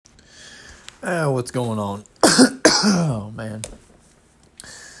What's going on? Oh, man.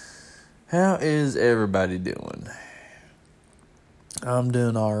 How is everybody doing? I'm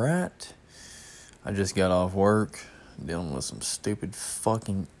doing alright. I just got off work, dealing with some stupid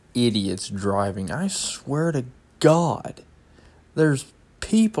fucking idiots driving. I swear to God, there's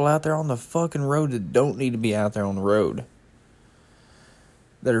people out there on the fucking road that don't need to be out there on the road.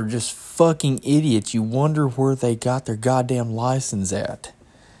 That are just fucking idiots. You wonder where they got their goddamn license at.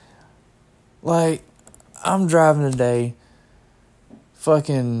 Like, I'm driving today,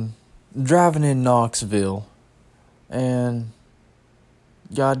 fucking driving in Knoxville, and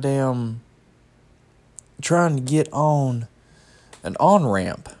goddamn trying to get on an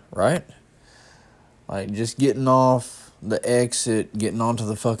on-ramp, right? Like, just getting off the exit, getting onto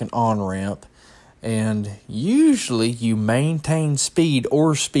the fucking on-ramp, and usually you maintain speed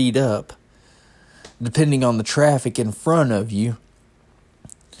or speed up, depending on the traffic in front of you,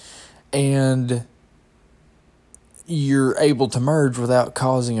 and you're able to merge without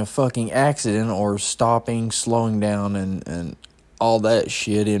causing a fucking accident or stopping, slowing down, and all that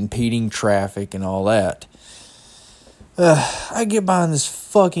shit, impeding traffic and all that. I get behind this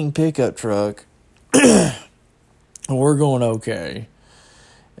fucking pickup truck, and we're going okay.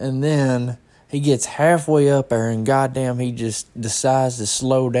 And then he gets halfway up there, and goddamn, he just decides to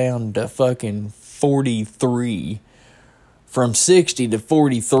slow down to fucking 43. From 60 to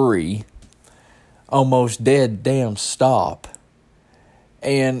 43. Almost dead damn stop.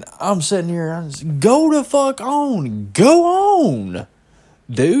 And I'm sitting here, I'm just, go the fuck on. Go on.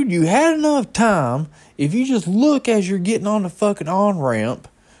 Dude, you had enough time. If you just look as you're getting on the fucking on-ramp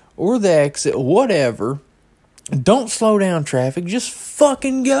or the exit, whatever, don't slow down traffic. Just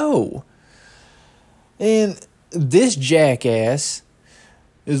fucking go. And this jackass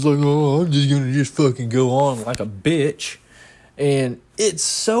is like, oh, I'm just gonna just fucking go on like a bitch. And it's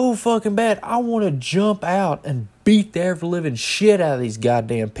so fucking bad. I want to jump out and beat the ever-living shit out of these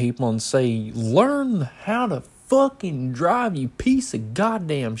goddamn people and say, learn how to fucking drive, you piece of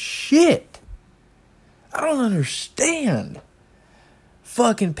goddamn shit. I don't understand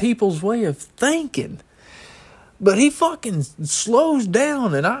fucking people's way of thinking. But he fucking slows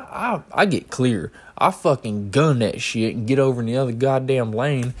down, and I get clear. I fucking gun that shit and get over in the other goddamn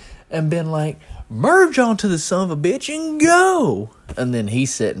lane and been like, merge onto the son of a bitch and go. And then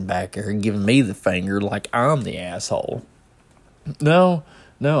he's sitting back there giving me the finger like I'm the asshole. No,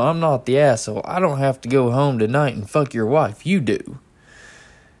 I'm not the asshole. I don't have to go home tonight and fuck your wife. You do.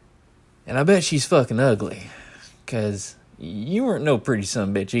 And I bet she's fucking ugly. Because you weren't no pretty son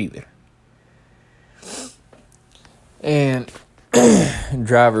of a bitch either. And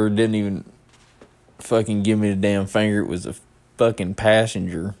driver didn't even fucking give me the damn finger. It was a fucking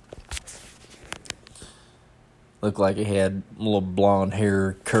passenger. Looked like he had a little blonde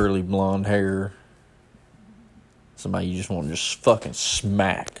hair, curly blonde hair. Somebody you just want to just fucking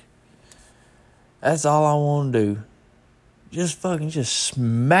smack. That's all I want to do. Just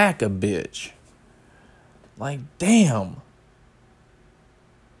smack a bitch. Like, damn.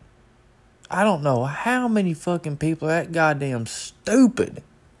 I don't know how many fucking people are that goddamn stupid.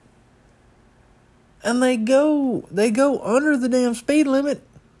 And they go under the damn speed limit.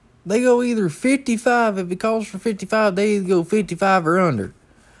 They go either 55. If it calls for 55, they either go 55 or under.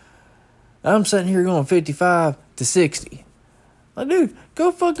 I'm sitting here going 55 to 60. Like, dude,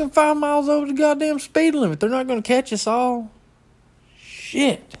 go fucking 5 miles over the goddamn speed limit. They're not going to catch us all.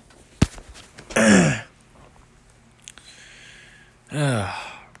 Shit.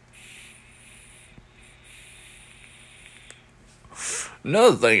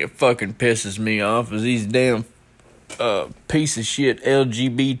 Another thing that fucking pisses me off is these damn piece of shit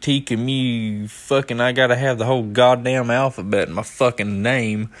LGBT community fucking, I gotta have the whole goddamn alphabet in my fucking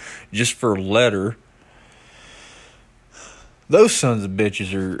name just for a letter. Those sons of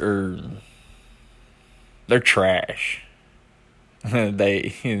bitches are they're trash.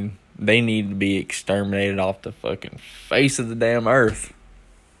 They need to be exterminated off the fucking face of the damn earth.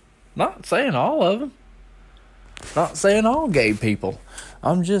 Not saying all of them. Not saying all gay people.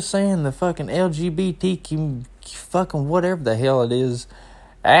 I'm just saying the fucking LGBTQ fucking whatever the hell it is,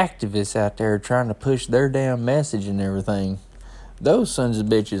 activists out there trying to push their damn message and everything. Those sons of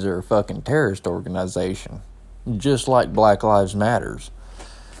bitches are a fucking terrorist organization. Just like Black Lives Matters.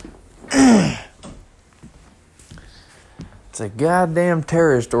 It's a goddamn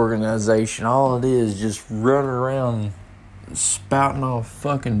terrorist organization. All it is just running around spouting off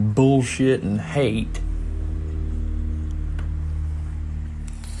fucking bullshit and hate.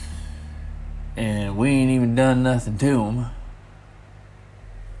 And we ain't even done nothing to them.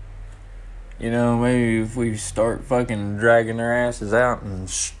 Maybe if we start fucking dragging their asses out and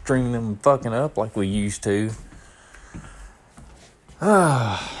string them fucking up like we used to.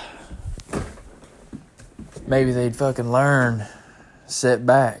 Maybe they'd fucking learn, sit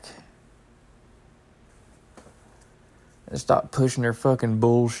back, and stop pushing their fucking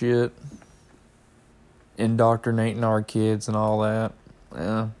bullshit, indoctrinating our kids and all that.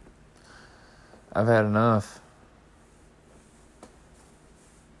 Yeah, I've had enough.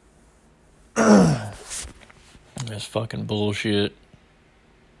 This fucking bullshit.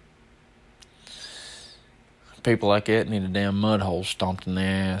 People like that need a damn mud hole stomped in the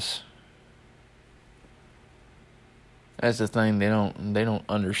ass. That's the thing, they don't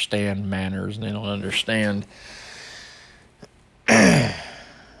understand manners, and they don't understand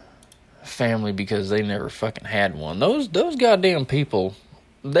family because they never fucking had one. Those goddamn people,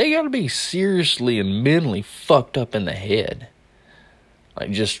 they gotta be seriously and mentally fucked up in the head.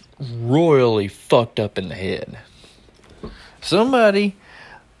 Like, just royally fucked up in the head. Somebody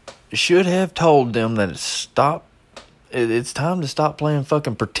should have told them that it's time to stop playing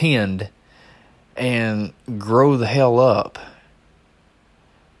fucking pretend and grow the hell up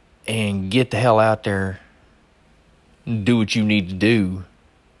and get the hell out there and do what you need to do.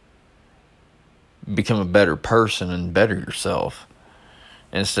 Become a better person and better yourself.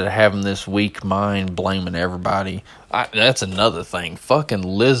 Instead of having this weak mind blaming everybody. That's another thing. Fucking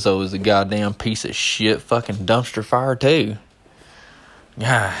Lizzo is a goddamn piece of shit fucking dumpster fire too.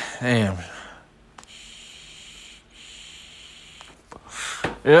 God damn.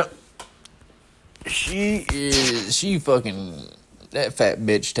 Yep. She fucking, that fat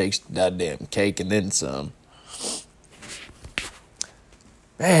bitch takes the goddamn cake and then some.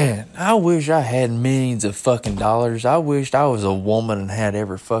 Man, I wish I had millions of fucking dollars. I wished I was a woman and had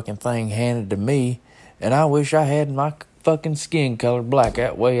every fucking thing handed to me. And I wish I had my fucking skin color black.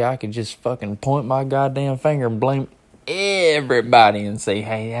 That way I could just fucking point my goddamn finger and blame everybody and say,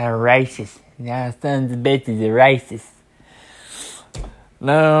 hey, they're racist. Y'all sons of bitches are racist.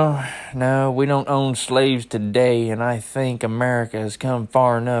 No, we don't own slaves today. And I think America has come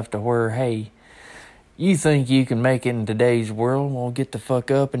far enough to where, hey, you think you can make it in today's world? Well, get the fuck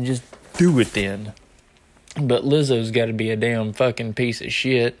up and just do it then. But Lizzo's got to be a damn fucking piece of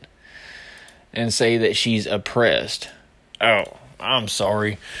shit and say that she's oppressed. Oh, I'm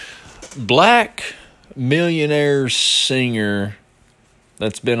sorry. Black millionaire singer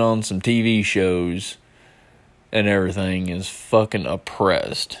that's been on some TV shows and everything is fucking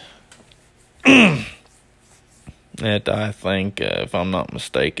oppressed. That, I think, if I'm not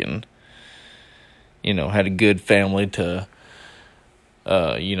mistaken, had a good family to,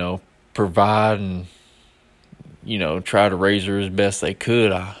 provide and, try to raise her as best they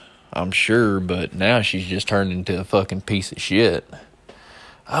could, I'm sure. But now she's just turned into a fucking piece of shit.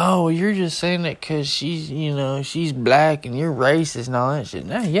 Oh, you're just saying that because she's black and you're racist and all that shit.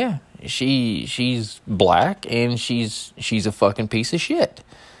 No, yeah, she's black and she's a fucking piece of shit.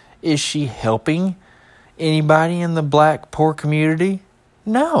 Is she helping anybody in the black poor community?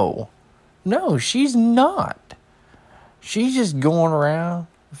 No, she's not. She's just going around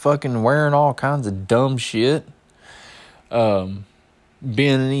fucking wearing all kinds of dumb shit. Being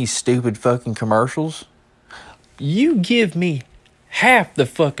in these stupid fucking commercials. You give me half the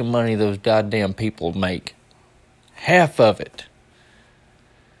fucking money those goddamn people make. Half of it.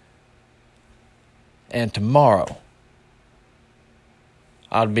 And tomorrow,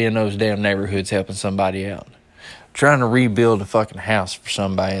 I'd be in those damn neighborhoods helping somebody out. Trying to rebuild a fucking house for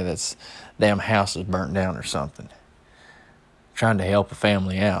somebody that's damn house is burnt down or something. Trying to help a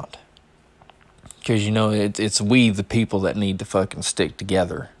family out. Because, it's we, the people, that need to fucking stick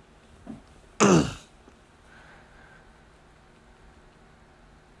together.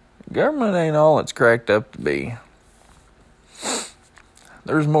 Government ain't all it's cracked up to be.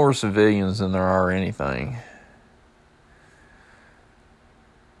 There's more civilians than there are anything.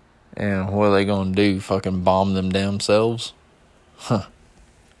 And what are they gonna do? Fucking bomb them themselves? Huh.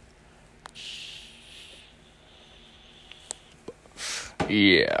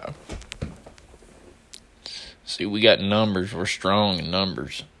 Yeah. See, we got numbers. We're strong in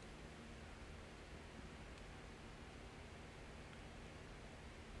numbers.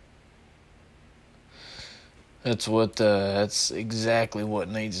 That's exactly what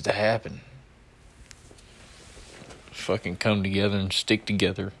needs to happen. Fucking come together and stick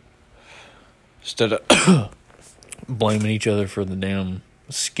together. Instead of blaming each other for the damn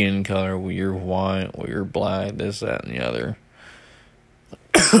skin color. Well, you're white, well, you're black, this, that, and the other.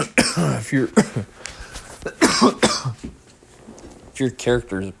 If your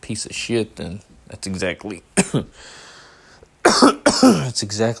character is a piece of shit, then that's exactly that's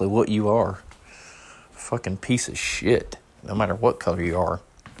exactly what you are. fucking piece of shit, no matter what color you are.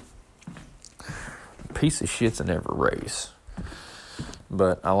 Piece of shit's in every race.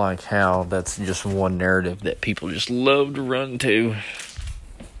 But I like how that's just one narrative that people just love to run to.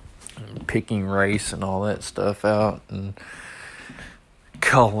 Picking race and all that stuff out, and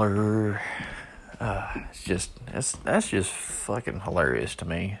color. That's just fucking hilarious to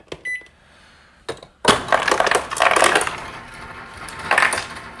me.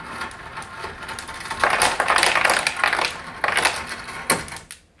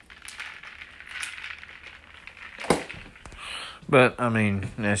 But, I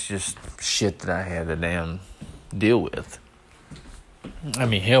mean, that's just shit that I had to damn deal with. I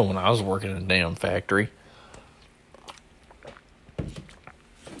mean, hell, when I was working in a damn factory,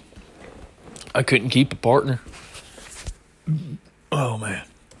 I couldn't keep a partner. Oh, man.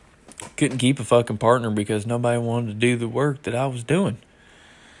 Couldn't keep a fucking partner because nobody wanted to do the work that I was doing.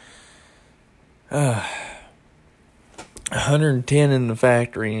 110 in the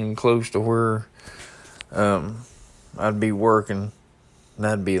factory and close to where I'd be working.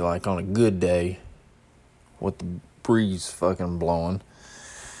 That'd be like on a good day with the breeze fucking blowing.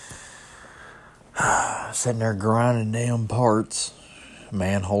 Sitting there grinding damn parts,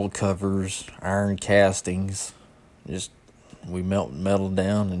 manhole covers, iron castings. We melted metal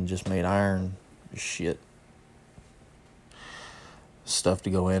down and just made iron shit. Stuff to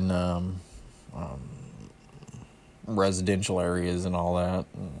go in residential areas and all that,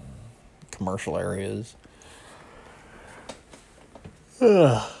 and commercial areas.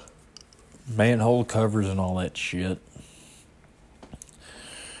 Manhole covers and all that shit.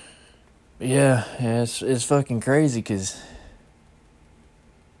 Yeah, it's fucking crazy because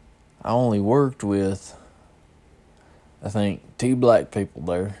I only worked with, I think, 2 black people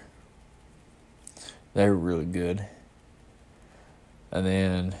there. They were really good. And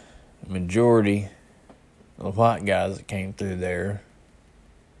then the majority of the white guys that came through there,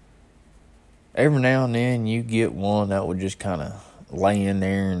 every now and then you get one that would just kind of lay in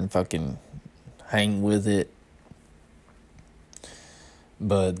there and fucking hang with it.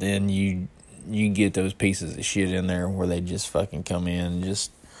 But then you get those pieces of shit in there where they just fucking come in and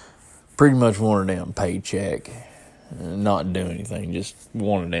just pretty much want a damn paycheck. Not do anything, just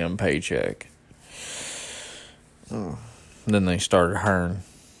want a damn paycheck. Then they started hiring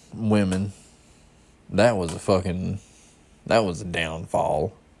women. That was a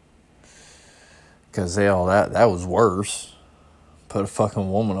downfall. Because that was worse. Put a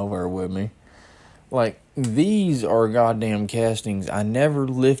fucking woman over there with me. Like, these are goddamn castings. I never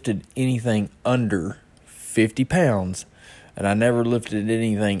lifted anything under 50 pounds. And I never lifted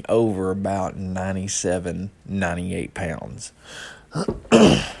anything over about 97, 98 pounds.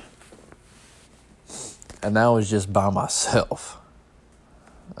 And that was just by myself.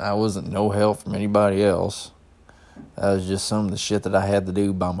 I wasn't no help from anybody else. That was just some of the shit that I had to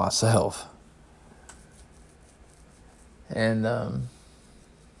do by myself. And,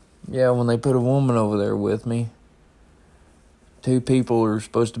 when they put a woman over there with me, 2 people are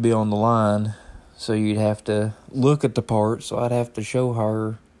supposed to be on the line, so you'd have to look at the part, so I'd have to show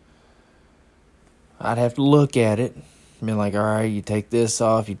her. I'd have to look at it. Be like, all right, you take this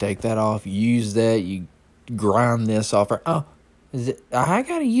off, you take that off, you use that, you grind this off. Oh, I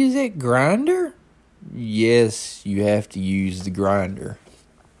gotta use that grinder? Yes, you have to use the grinder.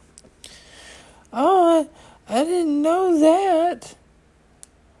 Oh, I didn't know that.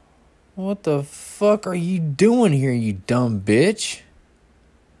 What the fuck are you doing here, you dumb bitch?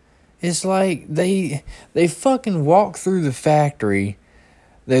 It's like they fucking walk through the factory,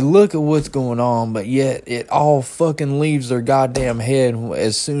 they look at what's going on, but yet it all fucking leaves their goddamn head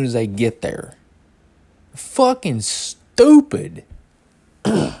as soon as they get there. Fucking stupid.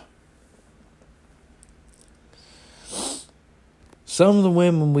 Some of the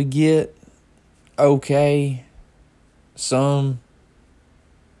women we get, okay. Some,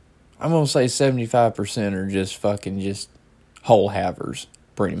 I'm going to say 75% are just fucking hole havers,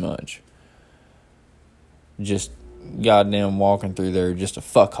 pretty much. Just goddamn walking through there, just a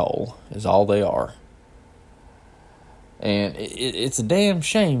fuckhole is all they are. And it's a damn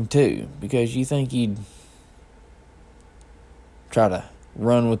shame, too, because you think you'd try to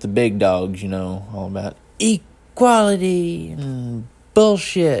run with the big dogs, all about equality and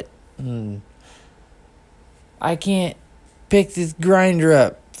bullshit. And I can't pick this grinder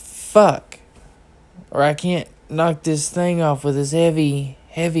up. Fuck. Or I can't knock this thing off with this heavy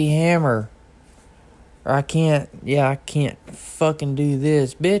hammer. Or I can't fucking do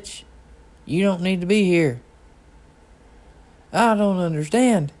this. Bitch, you don't need to be here. I don't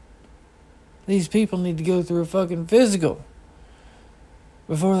understand. These people need to go through a fucking physical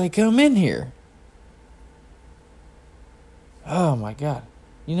before they come in here. Oh my God.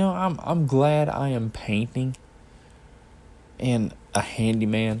 You know, I'm glad I am painting and a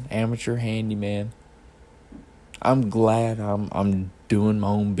handyman, amateur handyman. I'm glad I'm doing my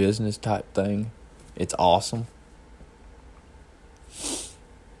own business type thing. It's awesome.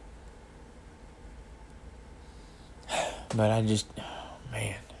 But I just,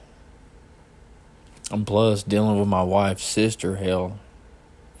 man. And plus, dealing with my wife's sister, hell,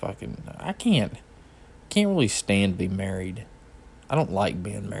 I can't really stand to be married. I don't like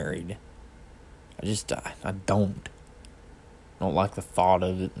being married. I don't like the thought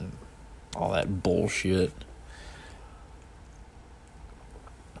of it and all that bullshit.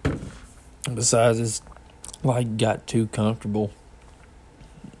 Besides, it's like got too comfortable.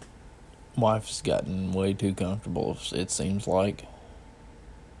 Wife's gotten way too comfortable, it seems like.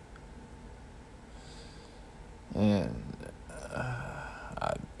 And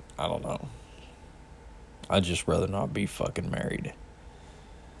I don't know. I'd just rather not be fucking married.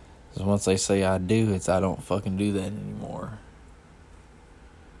 Because once they say I do, I don't fucking do that anymore.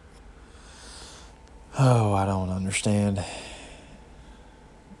 Oh, I don't understand.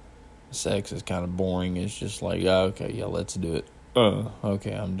 Sex is kind of boring. It's just like, oh, okay, yeah, let's do it.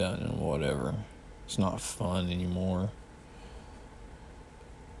 Okay, I'm done and whatever. It's not fun anymore.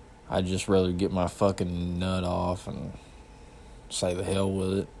 I'd just rather get my fucking nut off and say the hell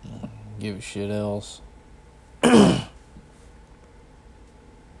with it. Give a shit else.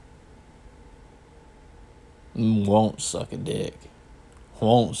 Won't suck a dick.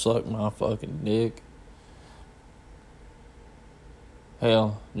 Won't suck my fucking dick.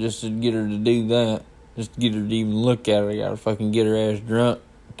 Hell, just to get her to do that, just to get her to even look at her, I gotta fucking get her ass drunk,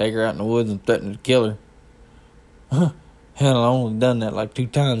 take her out in the woods and threaten to kill her. Hell, I've only done that like 2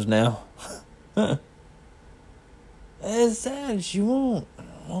 times now. It's sad, she won't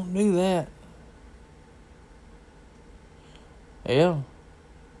do that. Hell,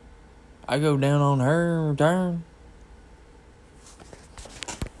 I go down on her in return.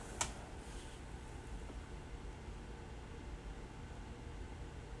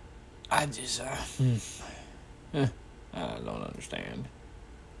 I just, I don't understand.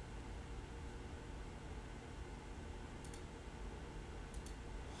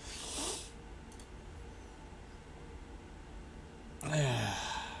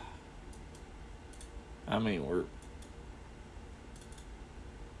 I mean, we're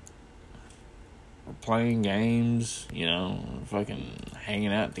playing games, you know, fucking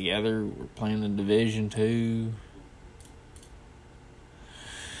hanging out together. We're playing the Division 2.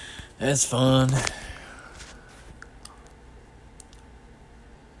 That's fun.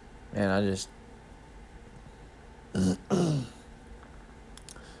 And I just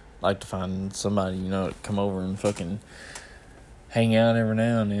like to find somebody, you know, to come over and fucking hang out every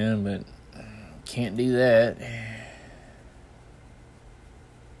now and then, but can't do that.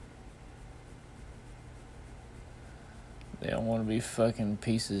 They don't want to be fucking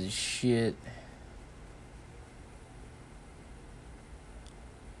pieces of shit.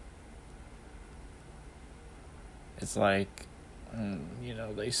 It's like, you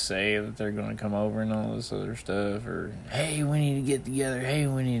know, they say that they're going to come over and all this other stuff, or, hey, we need to get together, hey,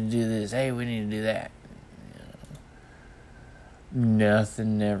 we need to do this, hey, we need to do that. You know,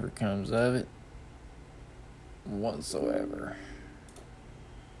 nothing never comes of it whatsoever.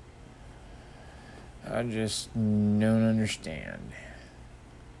 I just don't understand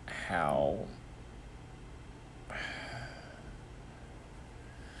how...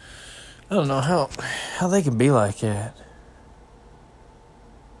 I don't know how they can be like that.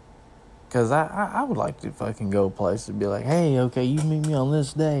 Because I would like to fucking go places and be like, hey, okay, you meet me on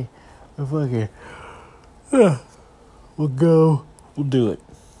this day. We'll fucking... we'll go. We'll do it.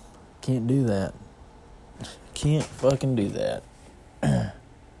 Can't do that. Can't fucking do that.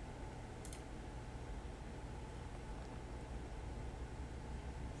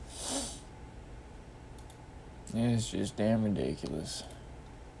 It's just damn ridiculous.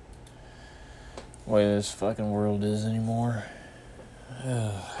 The way this fucking world is anymore.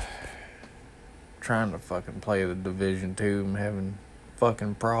 Trying to fucking play the Division 2 and having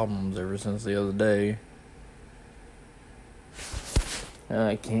fucking problems ever since the other day.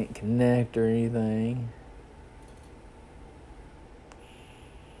 I can't connect or anything.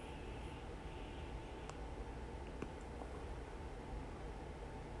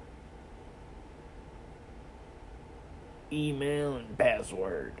 Email and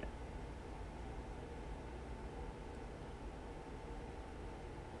password.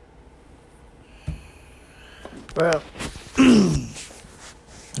 Well,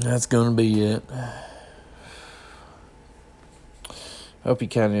 that's gonna be it. Hope you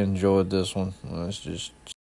kind of enjoyed this one. It's just